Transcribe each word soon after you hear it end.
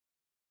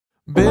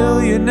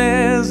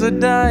Billionaires are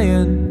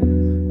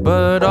dying,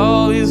 but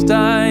all these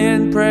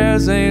dying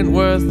prayers ain't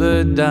worth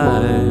a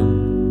dime.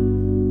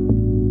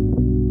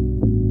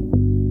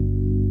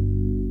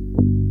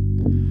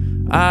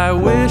 I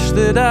wish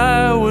that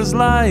I was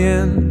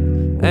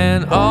lying,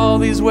 and all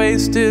these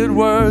wasted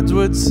words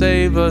would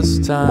save us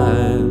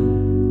time.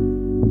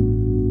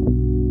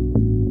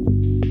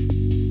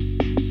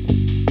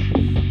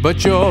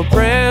 But your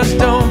prayers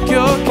don't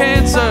cure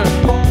cancer.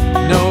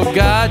 No,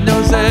 God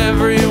knows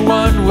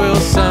everyone will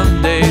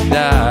someday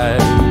die.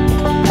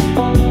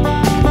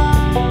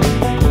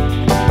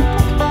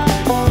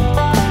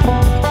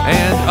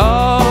 And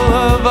all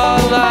of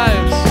our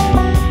lives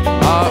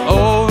are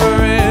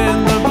over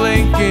in the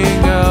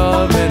blinking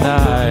of an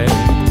eye.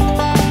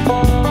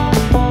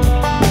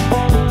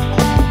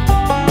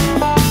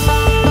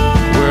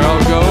 We're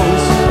all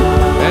ghosts,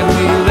 and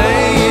we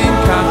lay in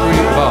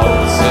concrete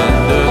vaults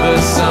under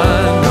the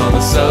sun on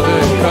the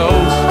southern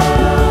coast.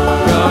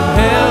 Come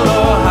hell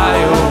or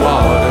high or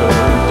water,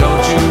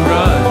 don't you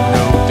run,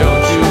 no,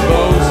 don't you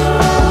boast.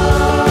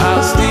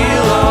 I'll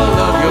steal all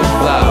of your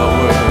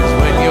flowers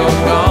when you're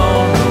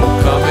gone, no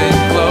coming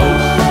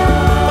close,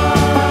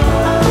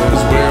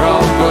 'cause we're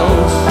all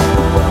ghosts.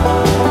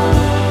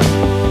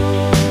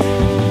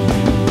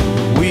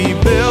 We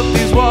built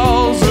these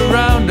walls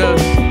around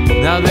us,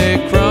 now they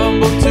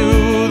crumble to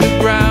the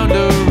ground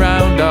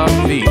around our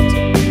feet.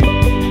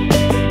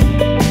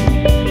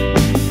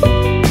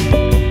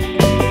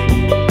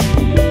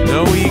 No,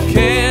 we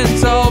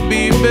can't all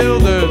be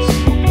builders,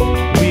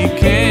 we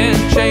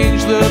can't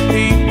change the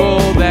people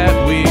that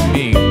we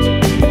meet.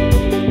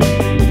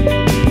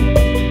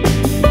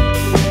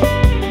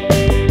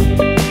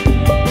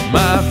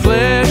 My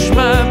flesh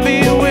might be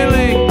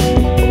willing,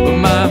 but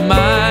my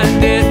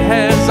mind, it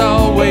has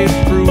always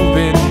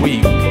proven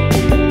weak.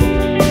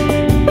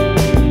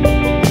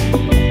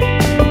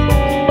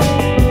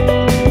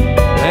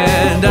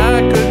 And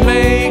I could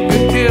make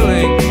a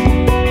killing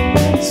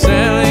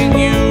selling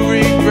you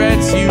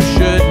regrets you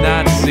should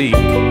not seek.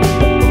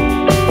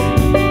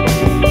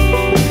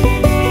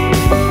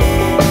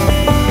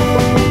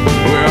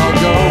 We're all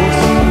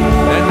ghosts,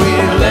 and we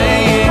lay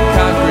in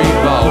concrete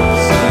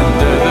vaults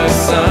under the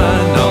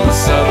sun on the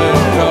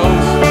southern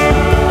coast.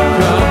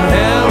 Come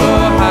hell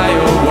or high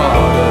or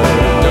water,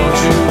 don't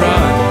you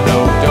run, no,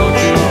 don't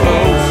you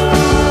boast.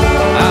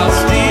 I'll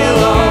steal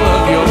all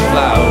of your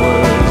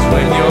flowers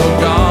when you're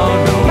gone,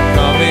 no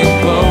coming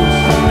close,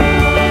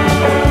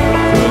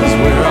 'cause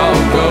we're all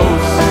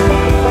ghosts.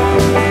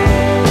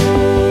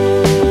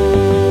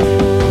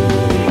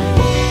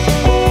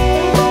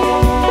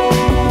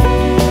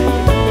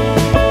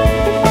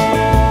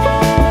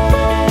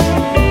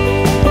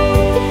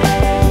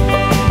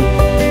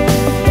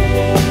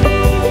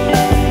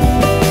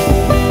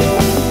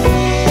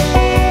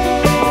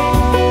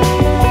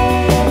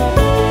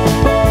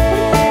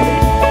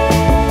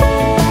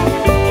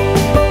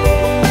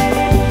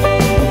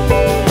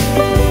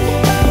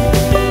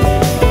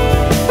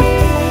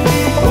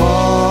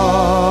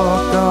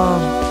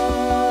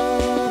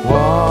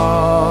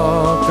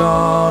 Walk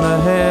on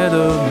ahead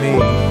of me.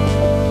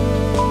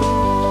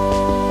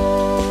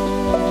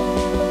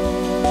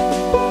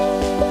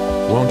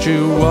 Won't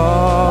you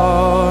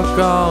walk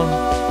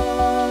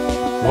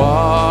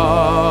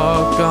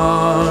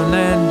on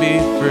and be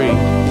free.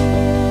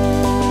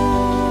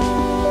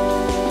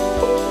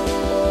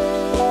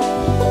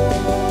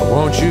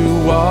 Won't you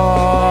walk